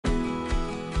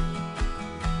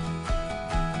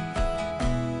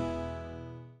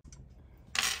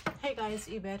Hey guys,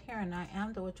 Yvette here, and I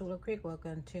am the Witch of Willow Creek.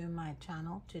 Welcome to my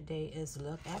channel. Today is a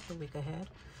look at the week ahead.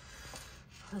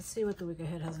 Let's see what the week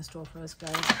ahead has in store for us,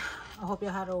 guys. I hope you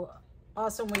had an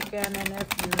awesome weekend, and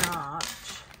if not,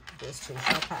 this too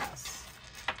shall pass.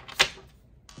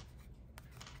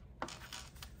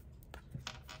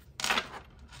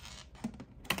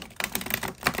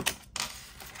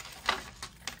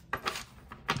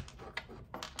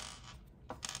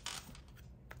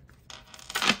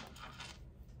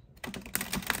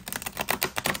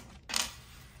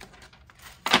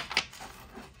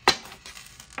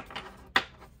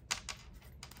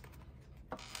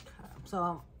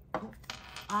 So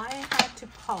I had to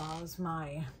pause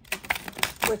my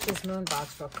Witch's Moon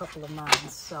box for a couple of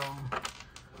months, so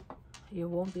you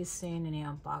won't be seeing any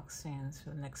unboxings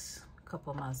for the next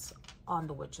couple of months on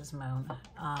the Witch's Moon.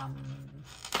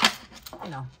 You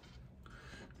know,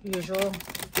 usual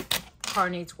car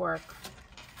needs work,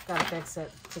 gotta fix it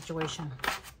situation.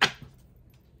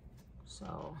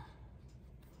 So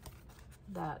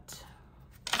that's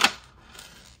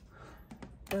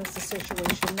the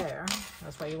situation there.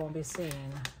 That's why you won't be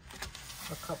seeing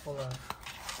a couple of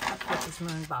Witch's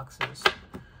Moon boxes.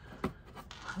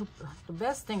 The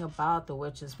best thing about the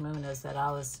Witch's Moon is that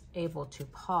I was able to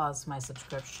pause my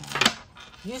subscription.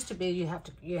 Used to be you had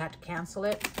to cancel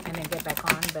it and then get back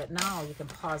on, but now you can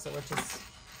pause it, which is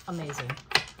amazing.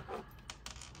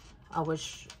 I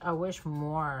wish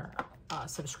more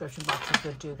subscription boxes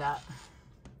would do that.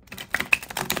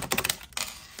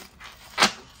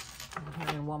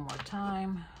 One more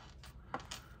time.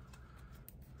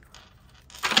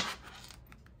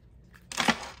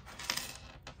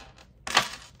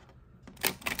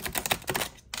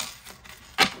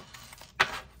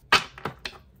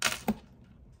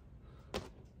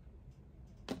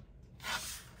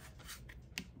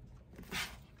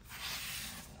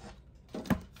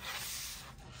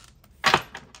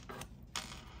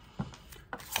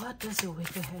 What does the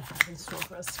week ahead have in store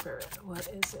for us, Spirit? What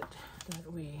is it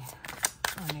that we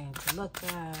I need to look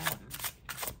at?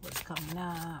 What's coming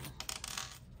up?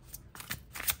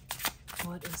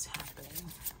 What is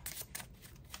happening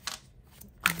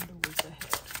in the week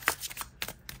ahead?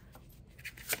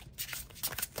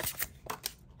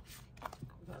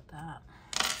 We got that.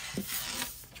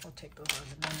 I'll take those out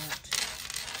in a minute.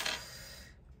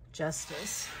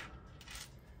 Justice.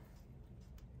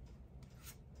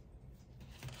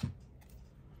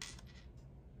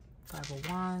 Five of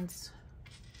Wands.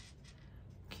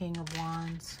 King of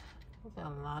Wands. We've got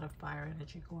a lot of fire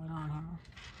energy going on here.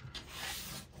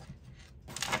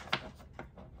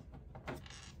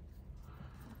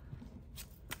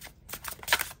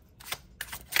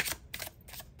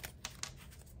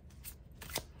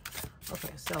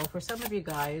 Okay, so for some of you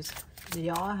guys,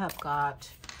 y'all have got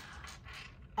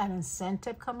an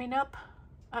incentive coming up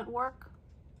at work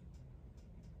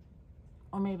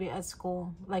or maybe at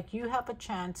school. Like you have a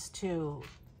chance to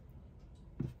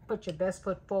put your best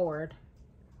foot forward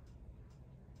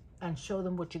and show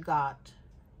them what you got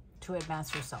to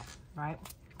advance yourself, right?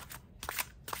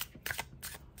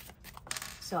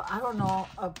 So I don't know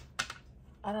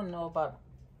about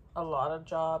a lot of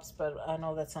jobs, but I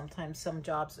know that sometimes some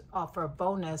jobs offer a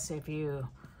bonus if you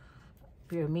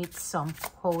meet some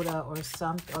quota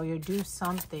or you do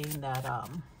something that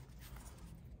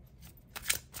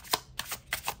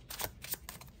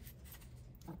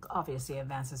obviously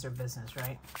advances their business,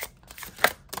 right?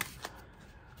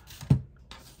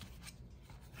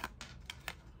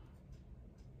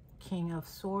 King of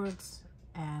Swords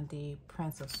and the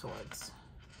Prince of Swords.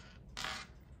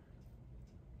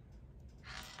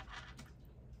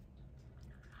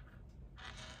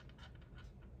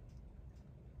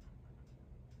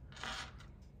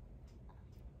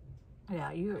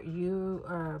 Yeah, you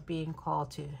are being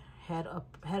called to head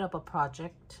up a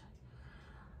project,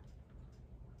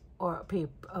 or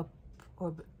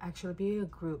actually be a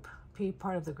group, be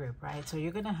part of the group, right? So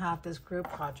you're gonna have this group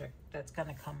project that's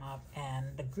gonna come up,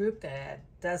 and the group that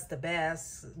does the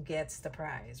best gets the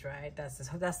prize, right? That's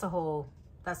the whole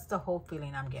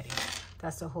feeling I'm getting.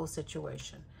 That's the whole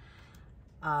situation.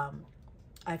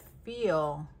 I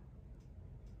feel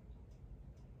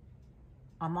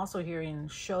I'm also hearing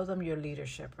show them your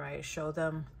leadership, right? Show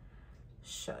them,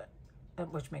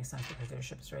 which makes sense because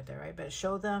leadership is right there, right? But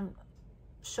show them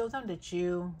that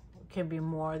you can be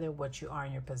more than what you are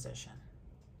in your position.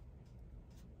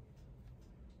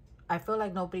 I feel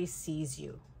like nobody sees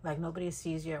you. Like nobody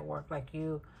sees you at work. Like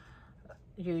you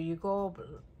go,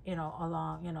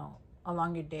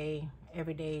 along your day,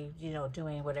 every day,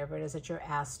 doing whatever it is that you're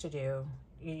asked to do.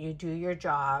 You do your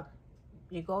job.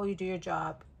 You do your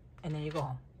job, and then you go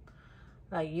home.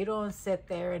 Like, you don't sit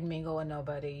there and mingle with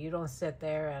nobody. You don't sit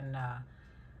there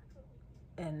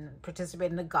and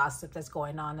participate in the gossip that's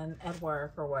going on at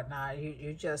work or whatnot.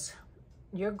 You just,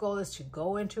 your goal is to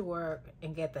go into work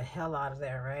and get the hell out of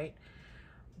there, right?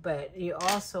 But you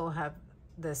also have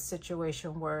this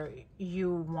situation where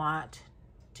you want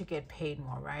to get paid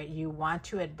more, right? You want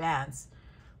to advance.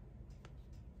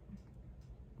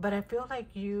 But I feel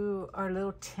like you are a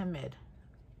little timid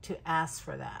to ask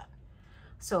for that.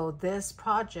 So this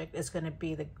project is going to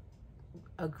be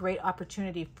a great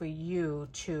opportunity for you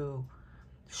to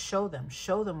show them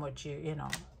what you know,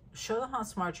 show them how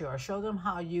smart you are, show them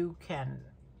how you can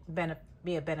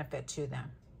be a benefit to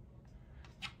them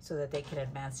so that they can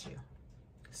advance you.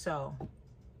 So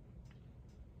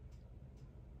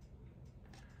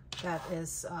that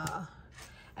is,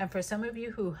 and for some of you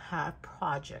who have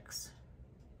projects,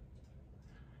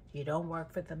 you don't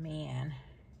work for the man,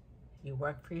 you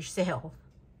work for yourself.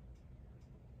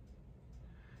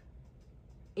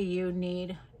 You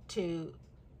need to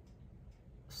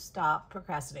stop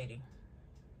procrastinating.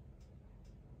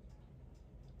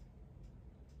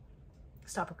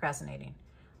 Stop procrastinating.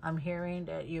 I'm hearing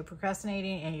that you're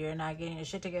procrastinating and you're not getting your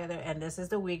shit together, and this is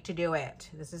the week to do it.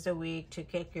 This is the week to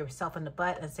kick yourself in the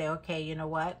butt and say, okay, you know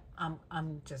what? I'm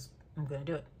gonna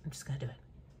do it. I'm just gonna do it.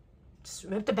 Just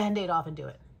rip the Band-Aid off and do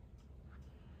it.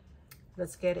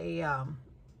 Let's get an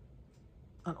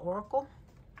oracle.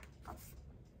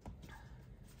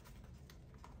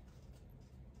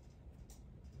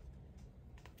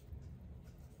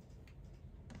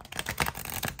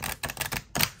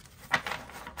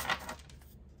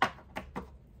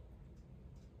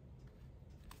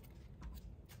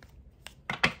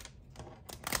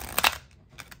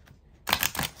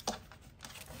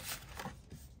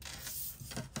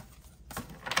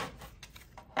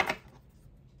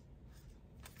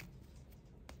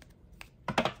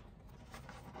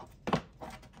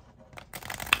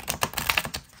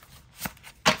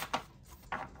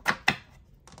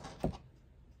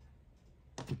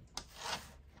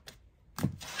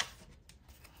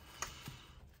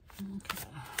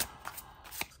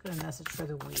 Get a message for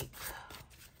the week.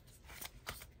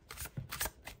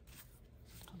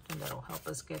 Something that'll help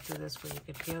us get through this week.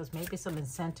 It feels maybe some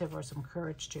incentive or some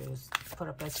courage to put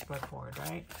our best foot forward,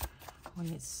 right? We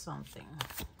need something.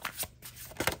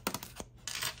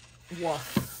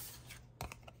 Wolf.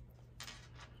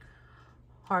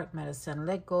 Heart medicine.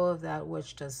 Let go of that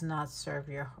which does not serve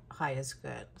your highest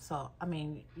good. So, I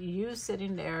mean, you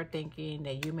sitting there thinking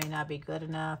that you may not be good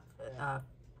enough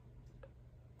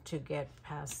to get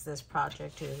past this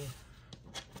project,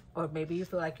 or maybe you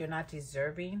feel like you're not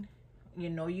deserving. You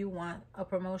know you want a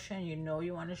promotion. You know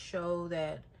you want to show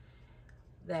that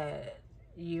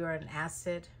you're an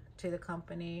asset to the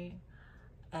company,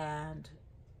 and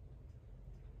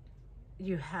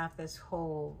you have this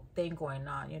whole thing going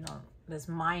on, you know, this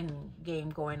mind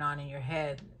game going on in your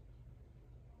head.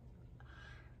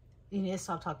 You need to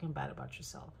stop talking bad about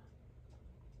yourself.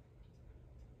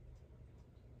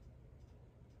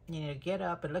 You need to get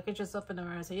up and look at yourself in the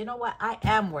mirror and say, you know what? I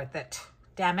am worth it.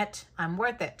 Damn it. I'm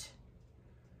worth it.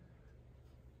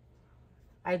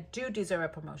 I do deserve a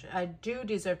promotion. I do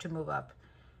deserve to move up.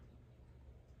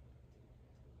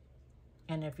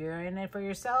 And if you're in it for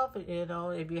yourself, you know,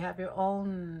 if you have your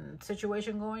own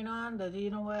situation going on, that, you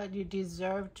know what? You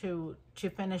deserve to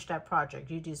finish that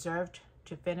project. You deserve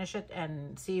to finish it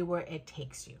and see where it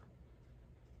takes you.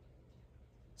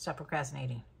 Stop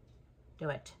procrastinating. Do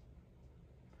it.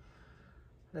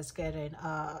 Let's get an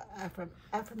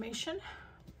affirmation.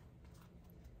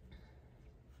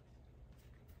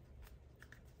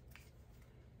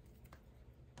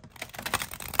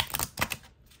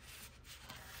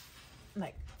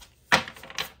 Like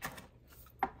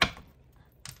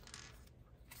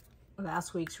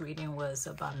last week's reading was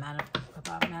about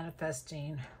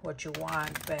manifesting what you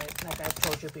want, but like I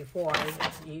told you before,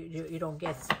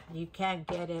 you can't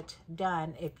get it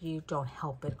done if you don't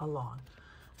help it along.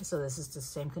 So this is the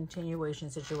same continuation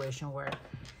situation where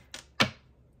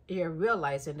you're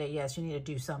realizing that yes, you need to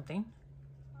do something,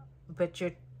 but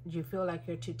you feel like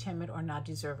you're too timid or not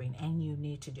deserving, and you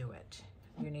need to do it.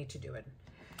 You need to do it,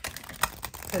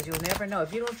 because you'll never know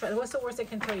if you don't try. What's the worst they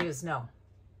can tell you is no.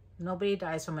 Nobody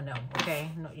dies from a no.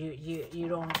 Okay, no,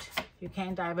 you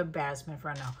can't die of embarrassment for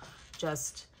a no.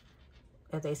 Just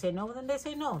if they say no, then they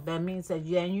say no. That means that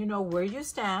then you know where you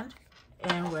stand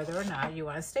and whether or not you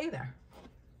want to stay there.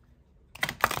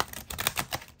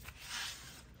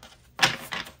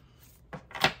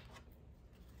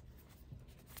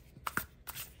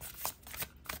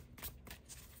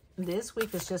 This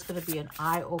week is just going to be an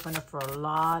eye-opener for a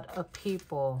lot of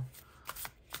people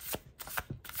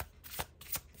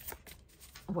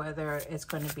Whether it's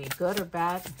going to be good or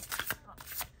bad,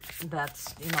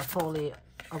 that's, you know, totally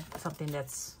something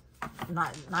that's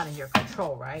not in your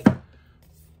control, right?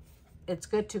 It's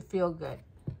good to feel good.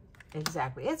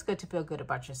 Exactly. It's good to feel good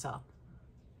about yourself.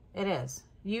 It is.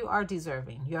 You are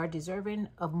deserving. You are deserving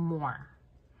of more.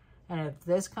 And if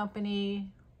this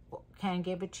company can't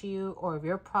give it to you, or if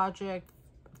your project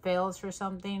fails for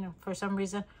something, for some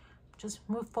reason, just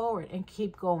move forward and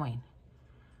keep going.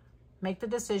 Make the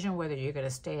decision whether you're going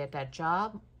to stay at that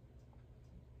job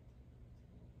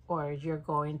or you're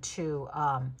going to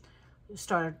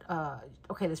start,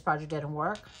 okay, this project didn't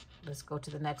work. Let's go to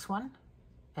the next one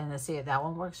and let's see if that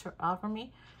one works out for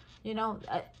me. You know,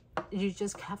 you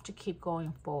just have to keep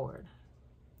going forward.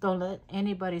 Don't let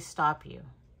anybody stop you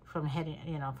from heading,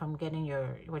 you know, from getting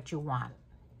what you want.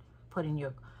 Putting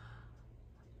your,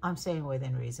 I'm saying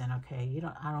within reason, okay?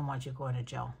 I don't want you going to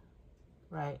jail,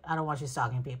 right? I don't want you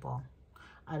stalking people.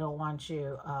 I don't want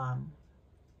you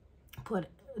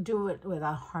do it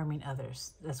without harming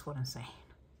others. That's what I'm saying.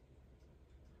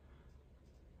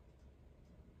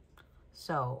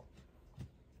 So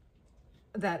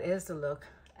that is the look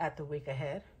at the week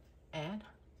ahead, and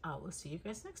I will see you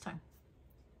guys next time.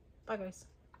 Bye, guys.